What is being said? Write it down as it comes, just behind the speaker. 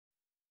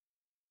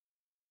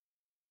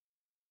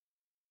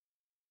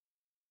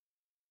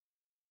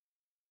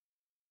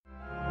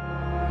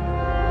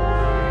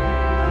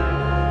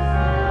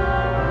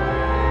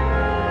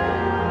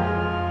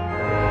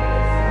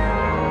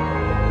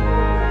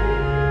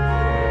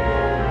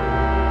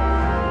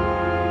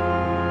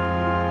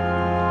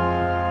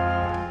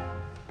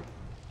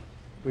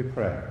we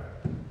pray.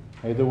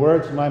 May the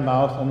words of my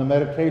mouth and the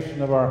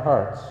meditation of our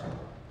hearts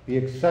be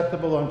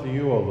acceptable unto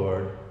you, O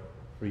Lord,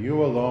 for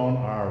you alone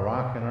are our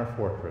rock and our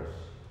fortress.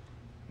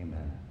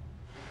 Amen.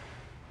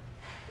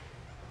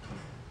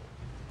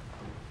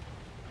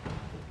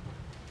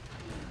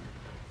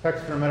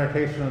 Text for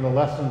meditation of the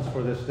lessons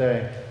for this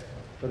day,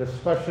 but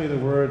especially the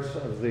words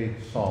of the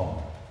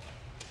psalm.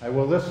 I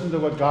will listen to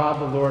what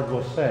God the Lord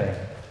will say,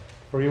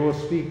 for he will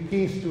speak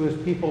peace to his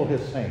people,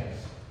 his saints,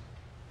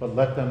 but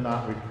let them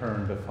not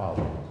return to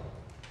folly.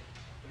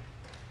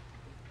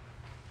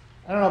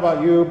 I don't know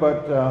about you,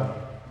 but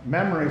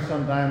memory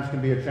sometimes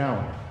can be a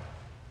challenge.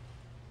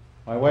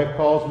 My wife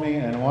calls me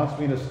and wants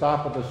me to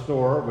stop at the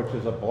store, which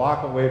is a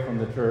block away from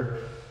the church,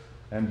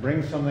 and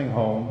bring something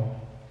home.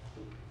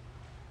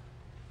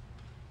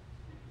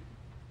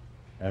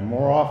 And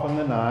more often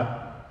than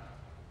not,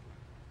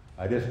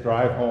 I just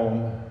drive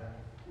home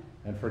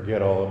and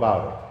forget all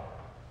about it.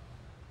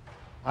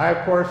 I,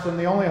 of course, am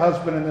the only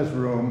husband in this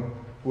room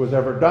who has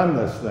ever done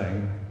this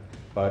thing,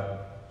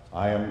 but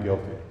I am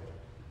guilty.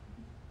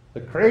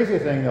 The crazy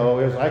thing, though,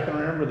 is I can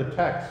remember the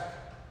text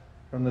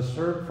from the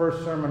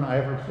first sermon I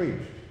ever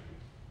preached.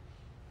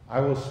 I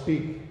will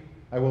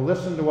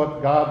listen to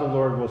what God the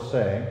Lord will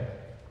say,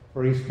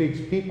 for he speaks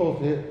peace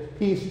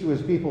to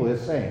his people,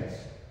 his saints,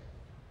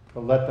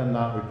 but let them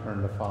not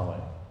return to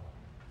folly.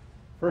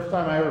 First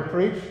time I ever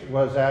preached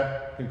was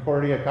at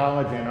Concordia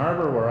College, Ann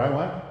Arbor, where I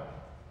went.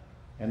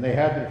 And they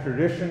had the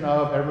tradition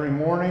of every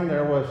morning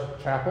there was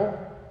chapel,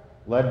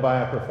 led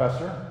by a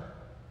professor.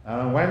 And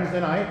on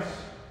Wednesday nights,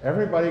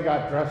 everybody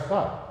got dressed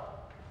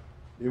up.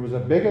 It was a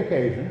big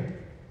occasion.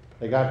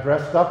 They got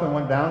dressed up and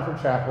went down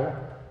for chapel.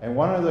 And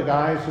one of the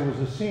guys who was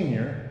a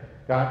senior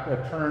got a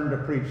turn to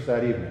preach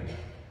that evening.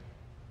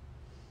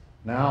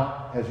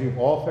 Now, as you've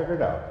all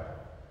figured out,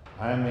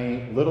 I'm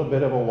a little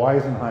bit of a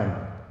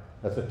Weisenheimer.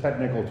 That's a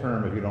technical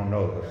term if you don't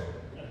know this.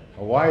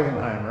 A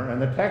Weisenheimer. And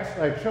the text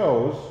I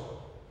chose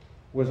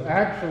was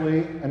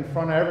actually in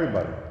front of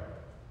everybody.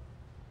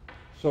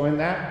 So in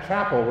that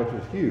chapel, which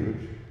is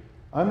huge,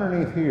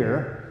 underneath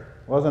here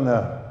wasn't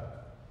a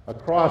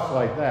cross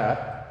like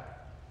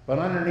that, but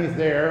underneath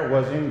there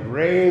was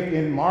engraved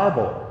in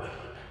marble,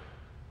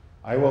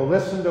 I will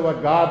listen to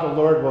what God the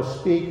Lord will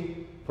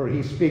speak, for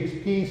he speaks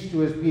peace to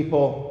his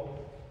people,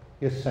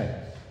 his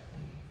saints.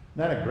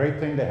 Isn't that a great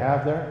thing to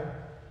have there?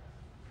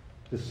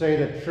 To say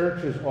that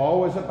church is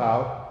always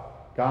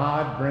about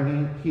God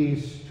bringing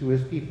peace to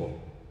his people.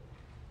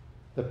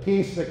 The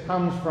peace that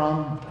comes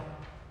from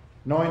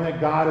knowing that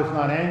God is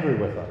not angry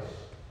with us.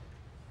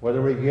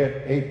 Whether we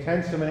get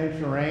 0.8 of an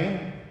inch of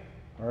rain,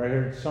 or I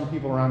heard some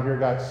people around here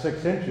got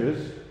 6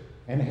 inches,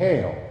 and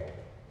hail.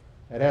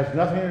 It has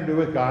nothing to do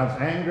with God's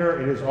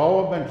anger. It has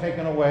all been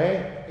taken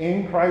away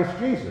in Christ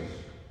Jesus,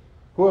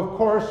 who, of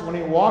course, when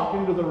he walked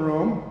into the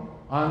room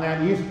on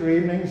that Easter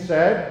evening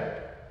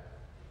said,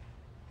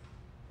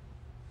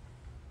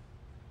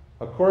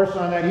 of course,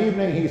 on that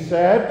evening he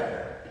said,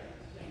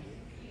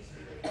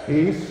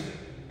 peace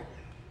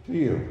to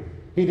you.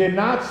 He did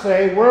not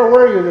say, where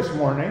were you this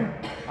morning?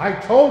 I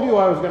told you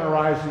I was going to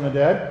rise from the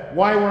dead.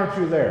 Why weren't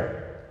you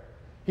there?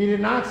 He did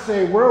not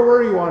say, where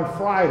were you on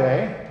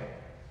Friday?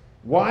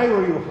 Why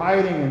were you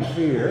hiding in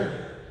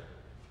fear?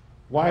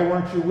 Why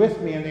weren't you with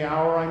me in the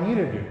hour I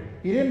needed you?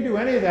 He didn't do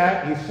any of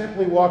that. He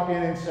simply walked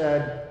in and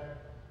said,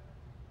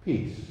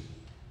 peace.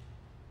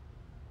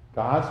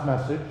 God's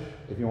message,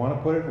 if you want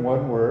to put it in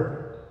one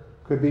word,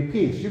 could be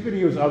peace. You could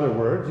use other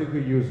words. You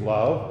could use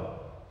love,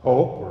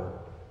 hope, or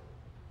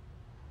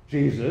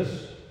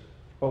Jesus.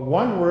 But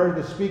one word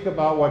to speak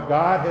about what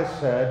God has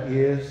said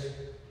is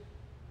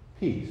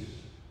peace.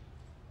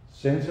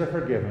 Sins are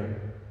forgiven.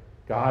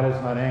 God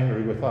is not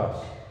angry with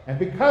us. And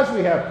because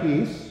we have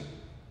peace,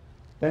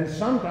 then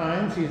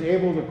sometimes he's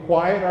able to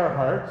quiet our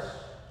hearts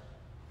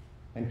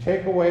and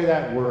take away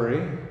that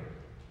worry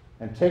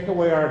and take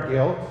away our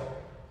guilt.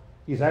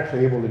 He's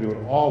actually able to do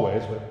it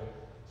always, but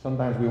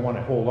sometimes we want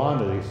to hold on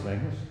to these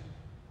things.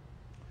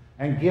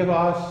 And give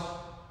us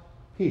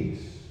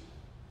peace.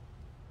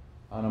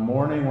 On a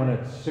morning when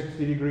it's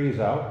 60 degrees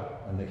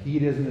out and the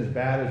heat isn't as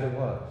bad as it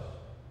was.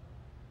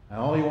 And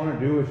all you want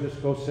to do is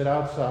just go sit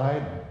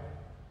outside and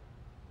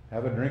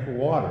have a drink of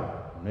water.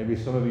 Maybe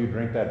some of you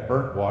drink that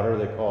burnt water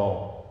they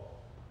call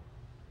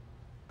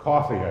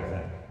coffee, I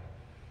think.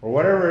 Or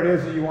whatever it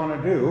is that you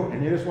want to do,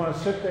 and you just want to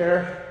sit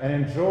there and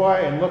enjoy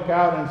and look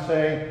out and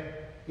say,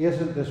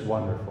 isn't this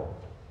wonderful?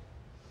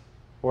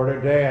 For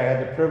today I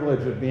had the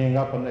privilege of being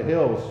up on the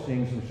hills,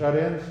 seeing some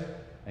shut-ins,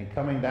 and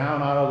coming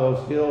down out of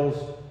those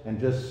hills and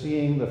just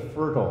seeing the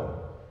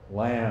fertile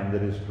land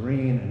that is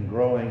green and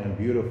growing and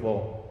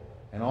beautiful.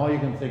 And all you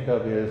can think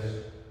of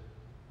is,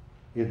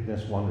 isn't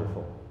this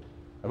wonderful?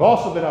 I've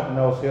also been up in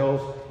those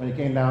hills when you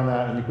came down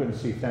that and you couldn't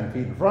see 10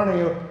 feet in front of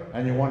you,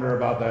 and you wonder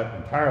about that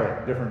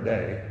entirely different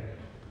day.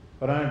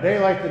 But on a day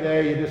like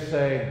today, you just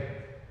say,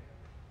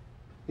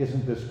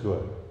 isn't this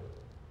good?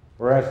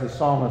 Or as the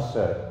psalmist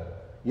said,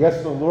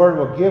 yes, the Lord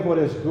will give what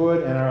is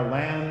good, and our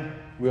land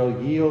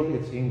will yield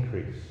its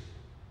increase.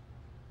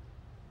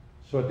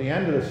 So at the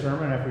end of the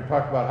sermon, after we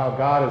talked about how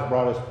God has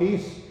brought us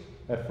peace,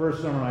 that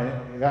first sermon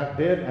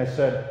I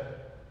said,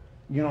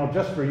 you know,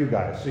 just for you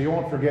guys, so you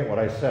won't forget what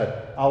I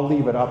said, I'll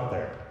leave it up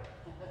there.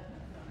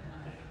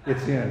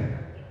 It's in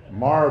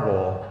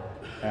marble,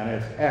 and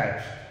it's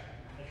etched,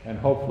 and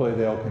hopefully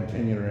they'll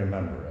continue to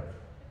remember it.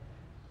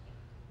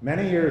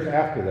 Many years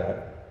after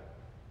that,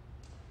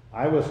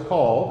 I was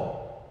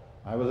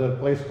at a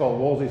place called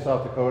Woolsey,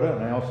 South Dakota,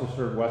 and I also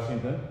served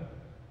Wessington,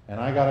 and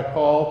I got a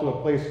call to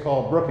a place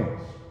called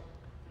Brookings,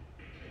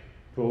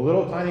 to a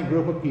little tiny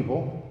group of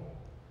people,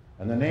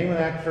 and the name of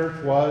that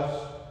church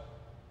was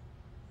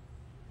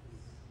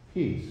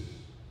Peace.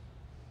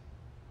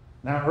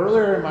 Now,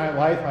 earlier in my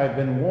life, I've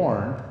been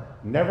warned,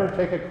 never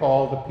take a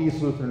call to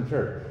Peace Lutheran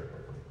Church.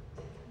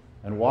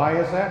 And why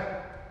is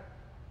that?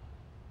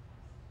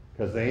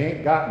 Because they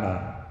ain't got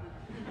none.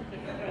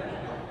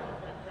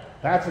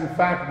 That's in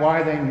fact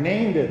why they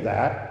named it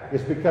that,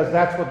 is because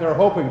that's what they're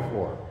hoping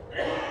for.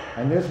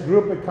 And this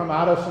group had come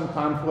out of some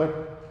conflict,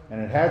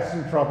 and it had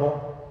some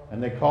trouble,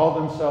 and they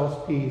called themselves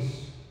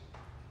Peace,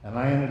 and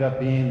I ended up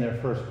being their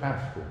first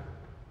pastor.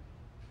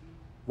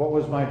 What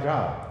was my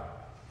job?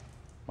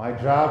 My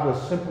job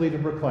was simply to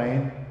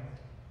proclaim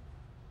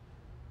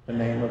the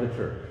name of the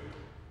church.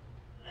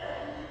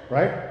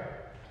 Right?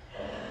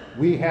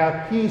 We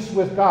have peace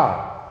with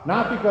God,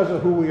 not because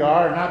of who we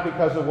are, not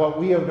because of what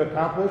we have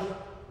accomplished,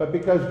 but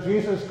because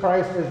Jesus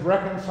Christ has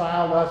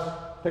reconciled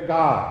us to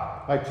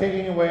God by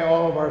taking away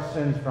all of our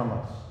sins from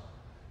us.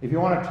 If you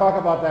want to talk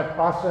about that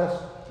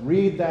process,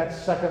 read that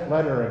second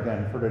letter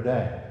again for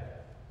today,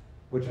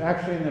 which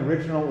actually in the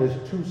original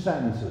is 2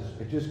 sentences.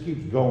 It just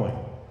keeps going.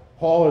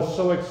 Paul is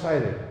so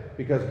excited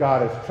because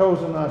God has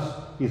chosen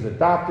us, He's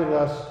adopted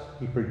us,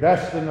 He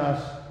predestined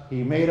us,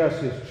 He made us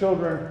His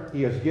children,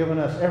 He has given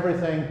us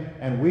everything,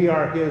 and we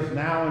are His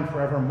now and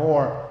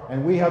forevermore.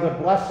 And we have the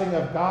blessing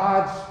of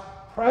God's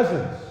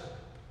presence,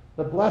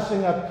 the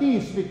blessing of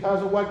peace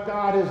because of what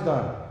God has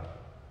done.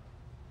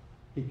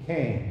 He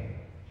came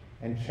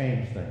and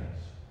changed things.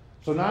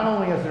 So not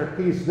only is there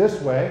peace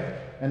this way,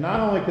 and not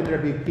only can there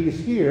be peace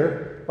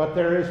here, but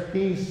there is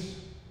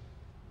peace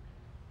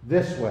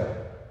this way,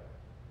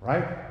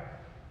 right?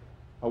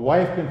 A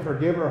wife can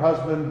forgive her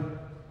husband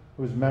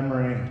whose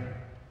memory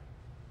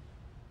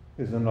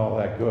isn't all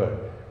that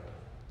good.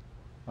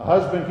 A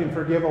husband can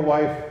forgive a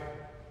wife,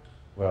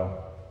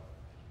 well,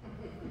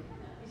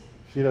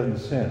 she doesn't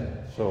sin,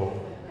 so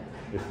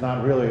it's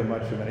not really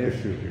much of an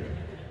issue here.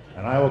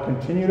 And I will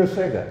continue to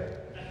say that,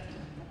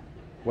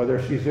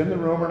 whether she's in the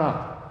room or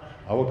not.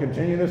 I will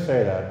continue to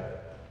say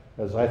that,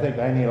 because I think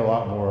I need a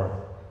lot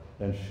more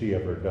than she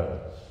ever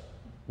does.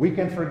 We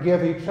can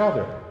forgive each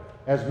other.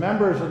 As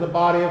members of the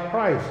body of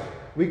Christ,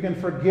 we can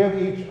forgive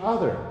each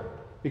other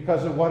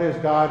because of what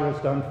God has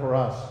done for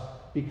us,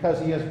 because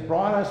He has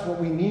brought us what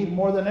we need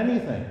more than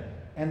anything,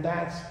 and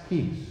that's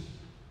peace.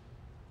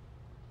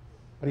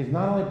 But He's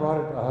not only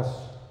brought it to us,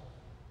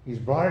 He's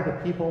brought it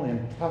to people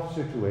in tough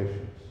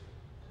situations.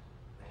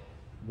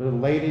 The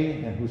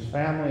lady and whose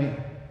family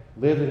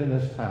lived in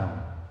this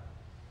town,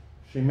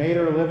 she made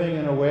her living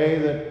in a way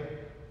that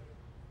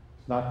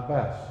is not the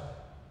best.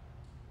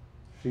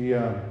 She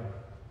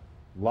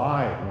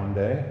lied one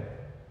day.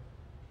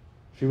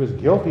 She was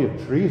guilty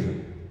of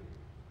treason.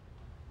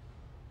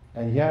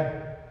 And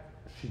yet,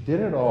 she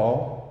did it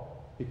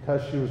all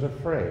because she was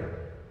afraid.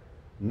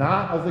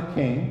 Not of the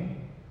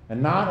king,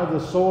 and not of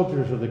the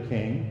soldiers of the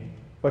king,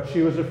 but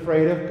she was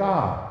afraid of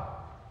God.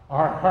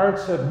 Our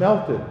hearts have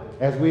melted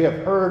as we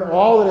have heard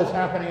all that is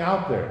happening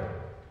out there.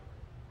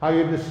 How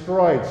you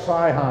destroyed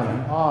Sihon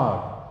and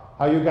Og.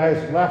 How you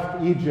guys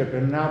left Egypt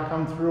and now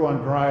come through on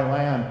dry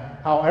land.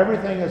 How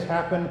everything has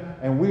happened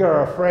and we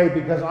are afraid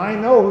because I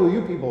know who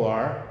you people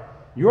are.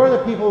 You're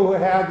the people who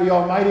have the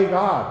Almighty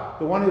God,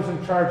 the one who's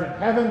in charge of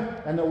heaven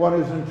and the one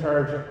who's in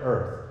charge of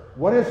earth.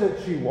 What is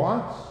it she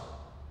wants?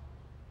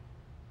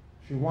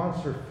 She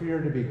wants her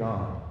fear to be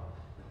gone.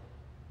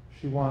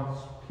 She wants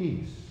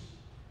peace.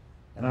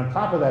 And on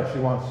top of that, she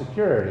wants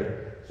security.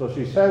 So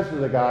she says to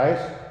the guys,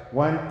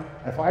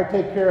 if I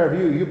take care of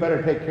you, you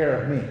better take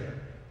care of me.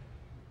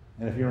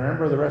 And if you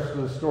remember the rest of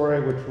the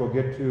story, which we'll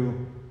get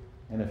to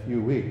in a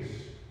few weeks,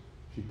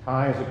 she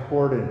ties a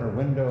cord in her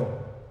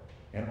window,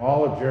 and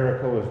all of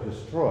Jericho is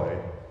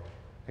destroyed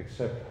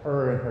except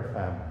her and her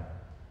family.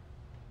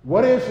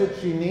 What is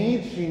it she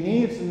needs? She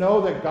needs to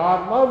know that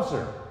God loves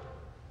her.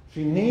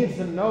 She needs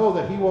to know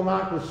that He will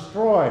not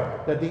destroy,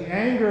 that the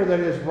anger that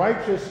is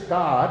righteous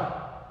God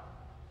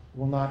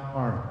will not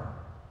harm her.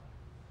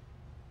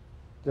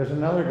 There's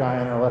another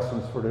guy in our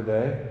lessons for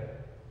today,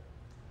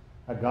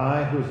 a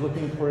guy who's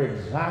looking for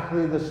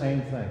exactly the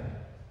same thing.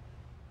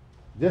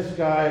 This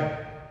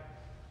guy,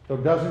 though,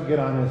 doesn't get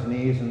on his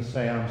knees and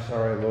say, "I'm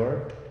sorry,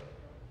 Lord."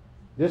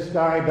 This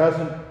guy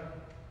doesn't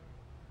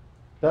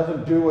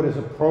do what is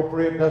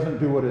appropriate, doesn't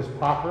do what is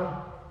proper.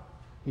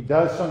 He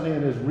does something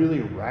that is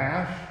really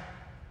rash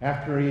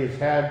after he has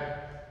had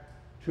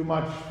too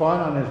much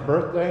fun on his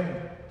birthday.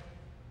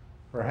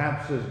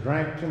 Perhaps has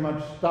drank too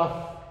much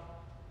stuff.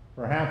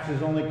 Perhaps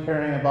is only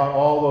caring about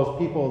all those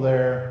people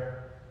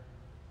there.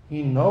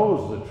 He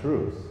knows the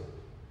truth.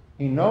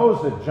 He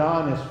knows that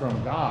John is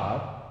from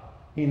God.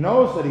 He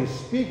knows that he's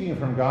speaking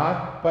from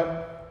God,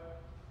 but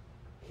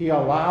he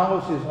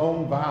allows his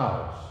own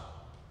vows.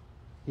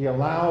 He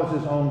allows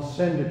his own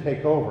sin to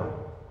take over.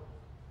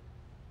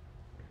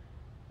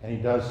 And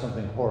he does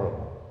something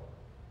horrible.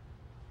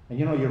 And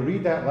you know, you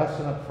read that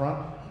lesson up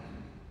front,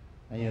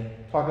 and you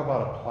talk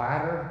about a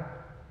platter,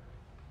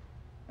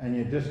 and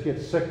you just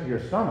get sick to your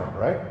stomach,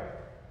 right?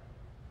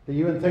 Do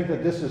you even think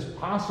that this is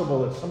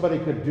possible, that somebody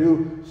could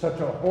do such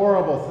a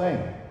horrible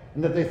thing?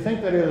 And that they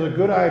think that it is a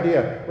good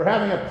idea. We're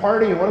having a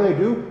party, and what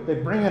do? They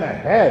bring in a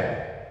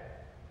head.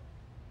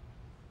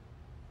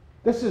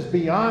 This is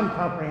beyond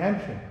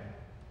comprehension.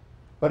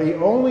 But he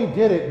only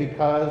did it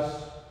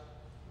because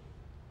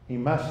he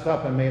messed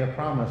up and made a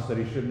promise that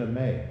he shouldn't have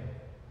made.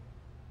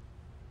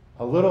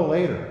 A little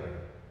later,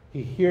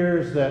 he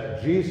hears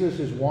that Jesus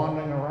is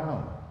wandering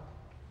around,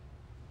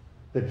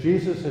 that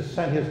Jesus has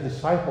sent his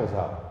disciples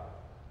out,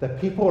 that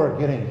people are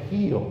getting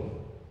healed,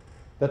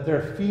 that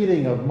they're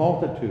feeding of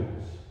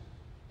multitudes,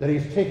 that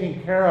he's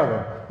taking care of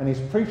them, and he's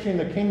preaching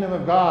the kingdom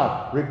of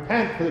God.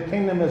 Repent, for the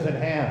kingdom is at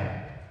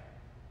hand.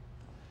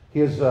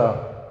 His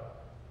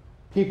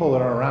people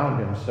that are around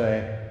him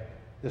say,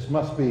 this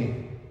must be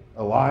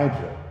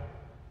Elijah.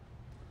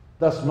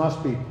 This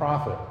must be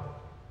prophet.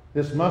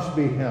 This must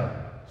be him,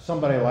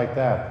 somebody like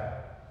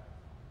that.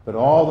 But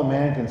all the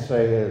man can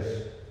say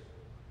is,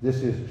 this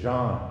is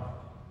John,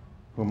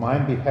 whom I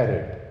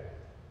beheaded.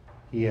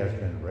 He has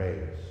been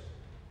raised.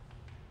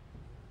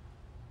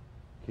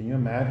 Can you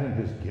imagine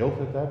his guilt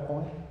at that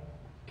point?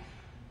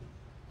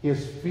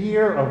 His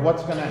fear of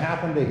what's going to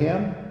happen to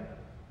him?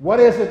 What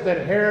is it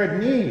that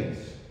Herod needs?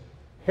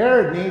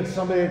 Herod needs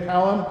somebody to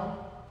tell him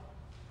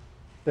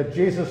that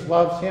Jesus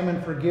loves him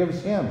and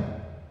forgives him.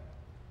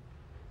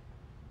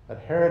 But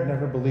Herod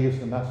never believes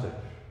the message.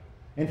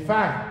 In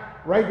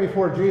fact, right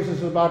before Jesus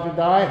is about to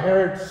die,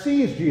 Herod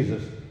sees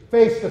Jesus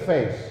face to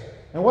face.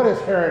 And what does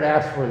Herod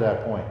ask for at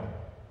that point?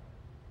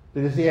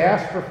 Does he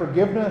ask for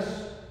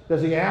forgiveness?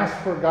 Does he ask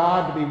for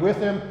God to be with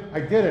him? I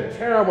did a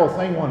terrible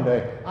thing one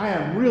day. I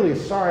am really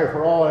sorry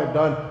for all I've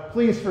done.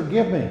 Please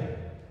forgive me.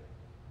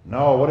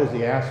 No, what does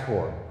he ask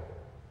for?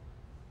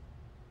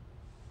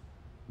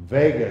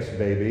 Vegas,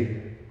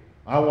 baby.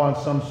 I want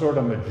some sort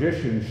of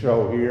magician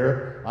show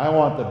here. I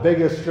want the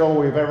biggest show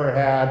we've ever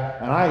had,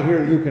 and I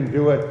hear you can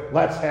do it.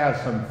 Let's have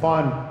some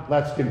fun.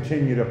 Let's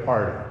continue to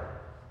party.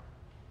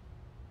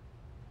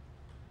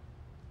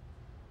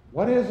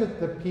 What is it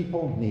that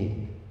people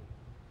need?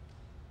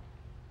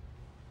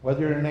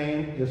 Whether your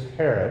name is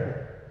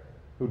Herod,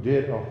 who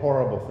did a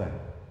horrible thing,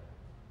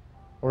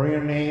 or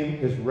your name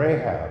is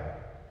Rahab,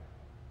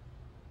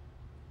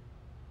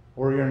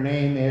 or your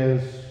name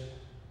is...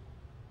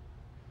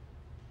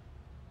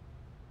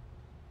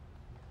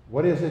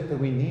 What is it that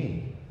we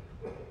need?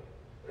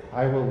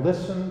 I will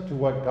listen to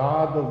what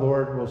God the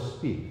Lord will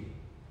speak,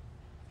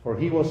 for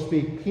he will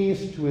speak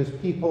peace to his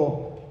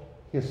people,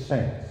 his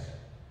saints.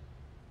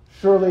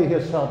 Surely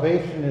his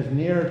salvation is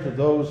near to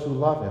those who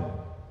love him,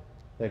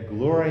 that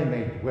glory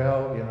may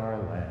dwell in our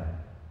land.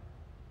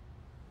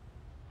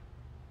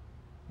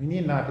 We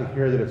need not to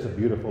hear that it's a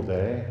beautiful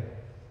day.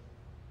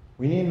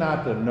 We need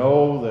not to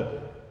know that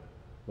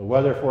the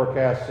weather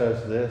forecast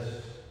says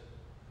this.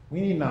 We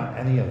need not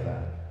any of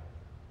that.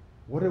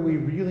 What do we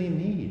really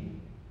need?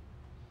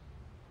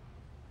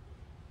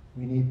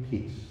 We need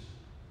peace.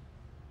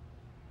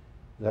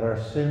 That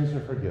our sins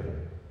are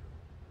forgiven.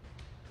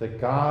 That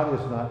God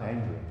is not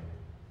angry.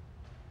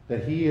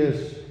 That he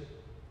has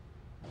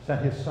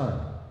sent his Son,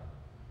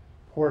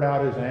 poured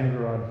out his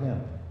anger on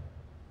him,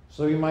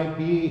 so he might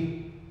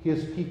be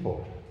his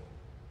people.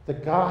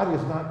 That God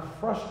is not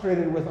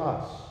frustrated with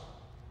us.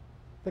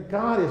 That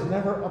God is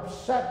never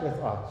upset with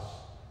us.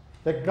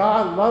 That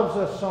God loves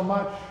us so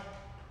much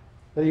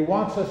that he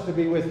wants us to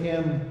be with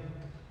him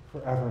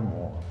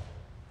forevermore.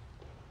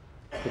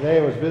 Today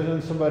I was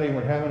visiting somebody and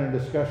we're having a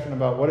discussion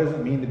about what does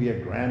it mean to be a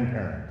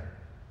grandparent.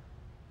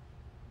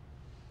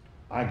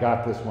 I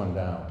got this one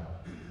down.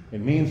 It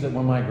means that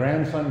when my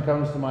grandson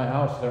comes to my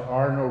house, there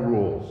are no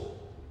rules.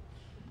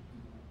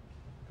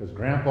 Because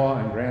grandpa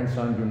and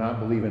grandson do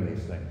not believe in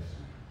these things.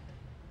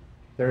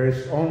 There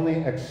is only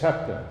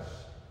acceptance.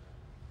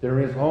 There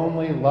is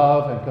only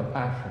love and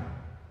compassion.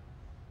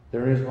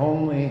 There is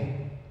only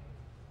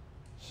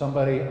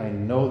somebody I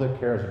know that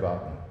cares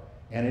about me.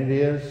 And it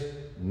is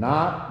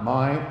not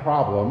my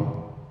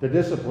problem to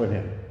discipline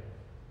him.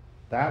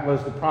 That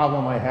was the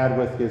problem I had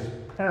with his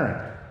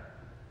parent,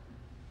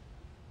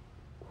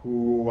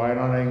 who I'm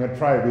not even going to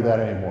try to do that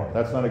anymore.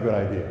 That's not a good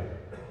idea.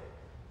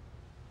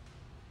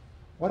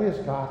 What is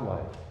God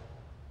like?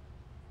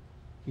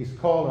 He's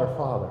called our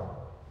Father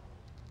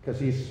because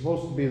he's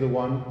supposed to be the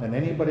one that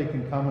anybody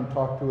can come and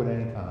talk to at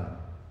any time.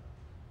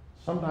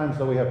 Sometimes,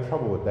 though, we have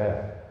trouble with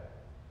that.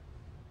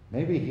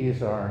 Maybe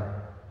he's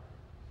our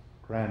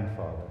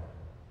grandfather.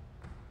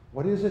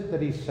 What is it that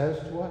he says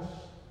to us?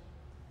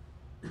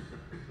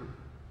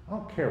 I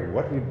don't care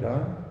what you've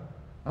done.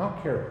 I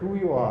don't care who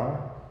you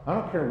are. I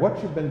don't care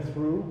what you've been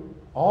through.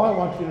 All I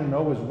want you to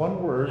know is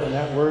one word, and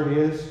that word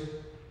is...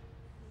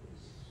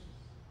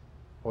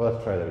 Well,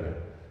 let's try that again.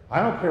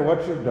 I don't care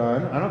what you've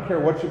done. I don't care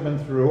what you've been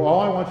through. All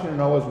I want you to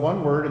know is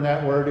one word, and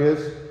that word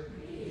is...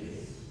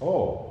 Peace.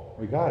 Oh,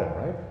 we got it,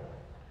 right?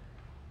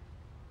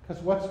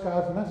 Because what's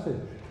God's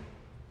message?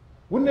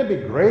 Wouldn't it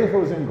be great if it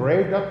was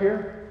engraved up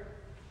here?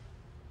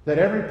 That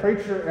every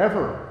preacher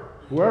ever,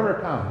 whoever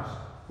comes,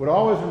 would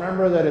always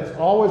remember that it's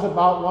always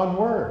about one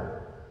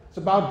word. It's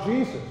about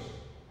Jesus.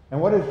 And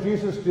what does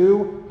Jesus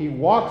do? He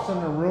walks in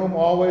the room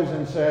always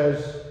and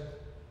says,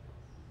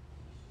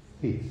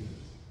 peace.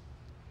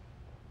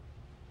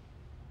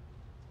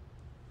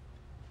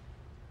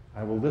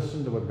 I will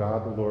listen to what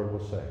God the Lord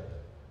will say.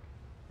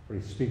 For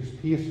he speaks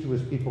peace to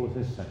his people as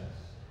his saints.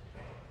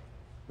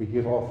 We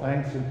give all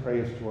thanks and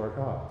praise to our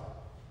God.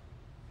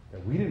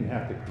 That we didn't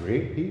have to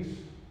create peace.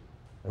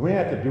 That we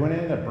didn't have to do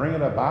anything to bring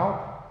it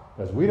about,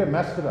 because we'd have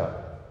messed it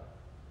up.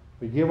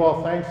 We give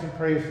all thanks and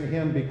praise to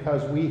him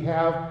because we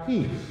have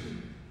peace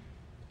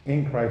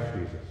in Christ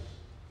Jesus.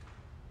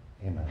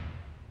 Amen.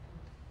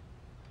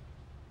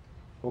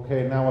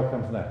 Okay, now what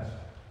comes next?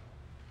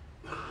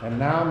 And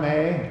now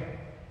may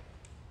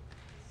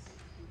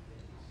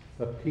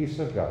the peace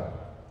of God,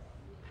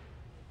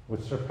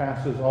 which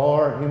surpasses all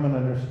our human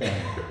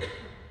understanding,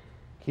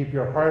 keep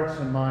your hearts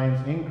and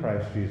minds in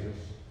Christ Jesus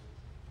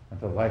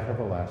unto life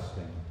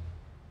everlasting.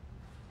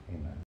 Amen.